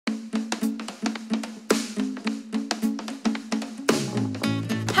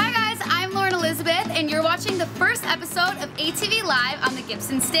watching the first episode of ATV Live on the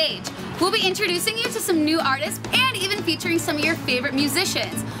Gibson stage. We'll be introducing you to some new artists and even featuring some of your favorite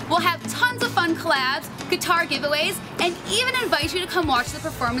musicians. We'll have tons of fun collabs, guitar giveaways, and even invite you to come watch the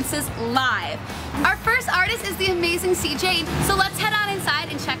performances live. Our first artist is the amazing CEEJ'S, so let's head on inside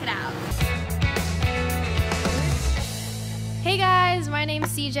and check it out. Hey guys, my name's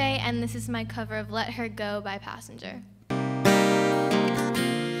CJ and this is my cover of Let Her Go by Passenger.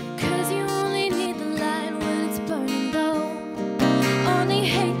 Cause you only need the light when it's burning low. Only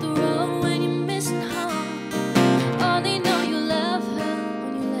hate the road when you're missing home. Only know you love her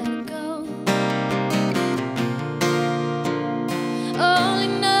when you let her go. Only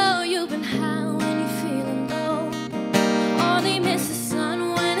know you've been high when you're feeling low. Only miss the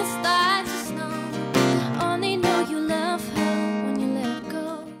sun when it starts to snow. Only know you love her.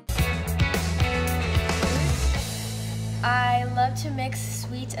 I love to mix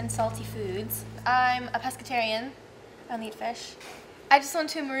sweet and salty foods. I'm a pescatarian. I don't eat fish. I just went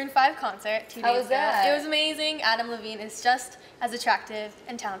to a Maroon 5 concert 2 days ago. How was that? It was amazing. Adam Levine is just as attractive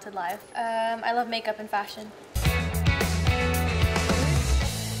and talented live. I love makeup and fashion.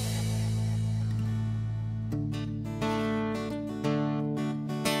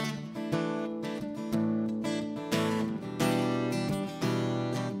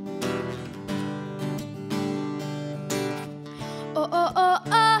 Oh oh oh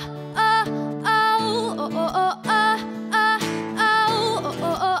oh oh oh oh oh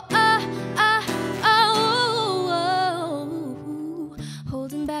oh oh.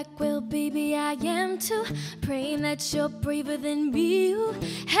 Holding back, well, baby, I am too. Praying that you're braver than me.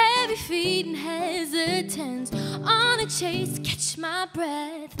 Heavy feet and hesitance on a chase to catch my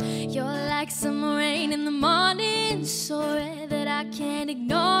breath. You're like summer rain in the morning, so red that I can't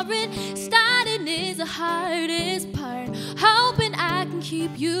ignore it. Starting is the hardest part, hoping I can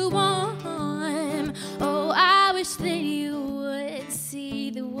keep you warm. Oh, I wish that you would see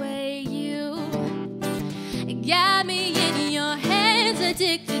the way you got me in your hands,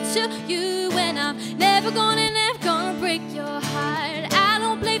 addicted to you, and I'm never gonna break your heart. I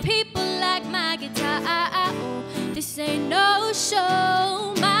don't play people like my guitar. Oh, this ain't no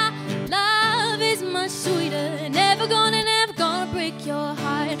show. My love is much sweeter. Never gonna break your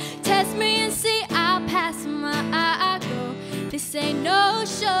heart. Test me and see, I'll pass my go. This ain't no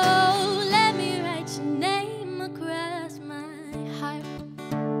show. Let me write your name across my heart.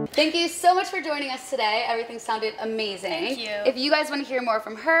 Thank you so much for joining us today. Everything sounded amazing. Thank you. If you guys want to hear more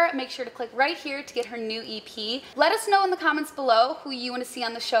from her, make sure to click right here to get her new EP. Let us know in the comments below who you want to see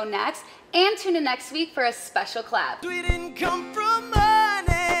on the show next, and tune in next week for a special collab. We didn't come from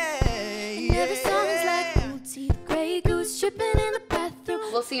money. Another song is like gold teeth, gray goose tripping in the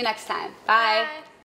bathroom. We'll see you next time. Bye. Bye.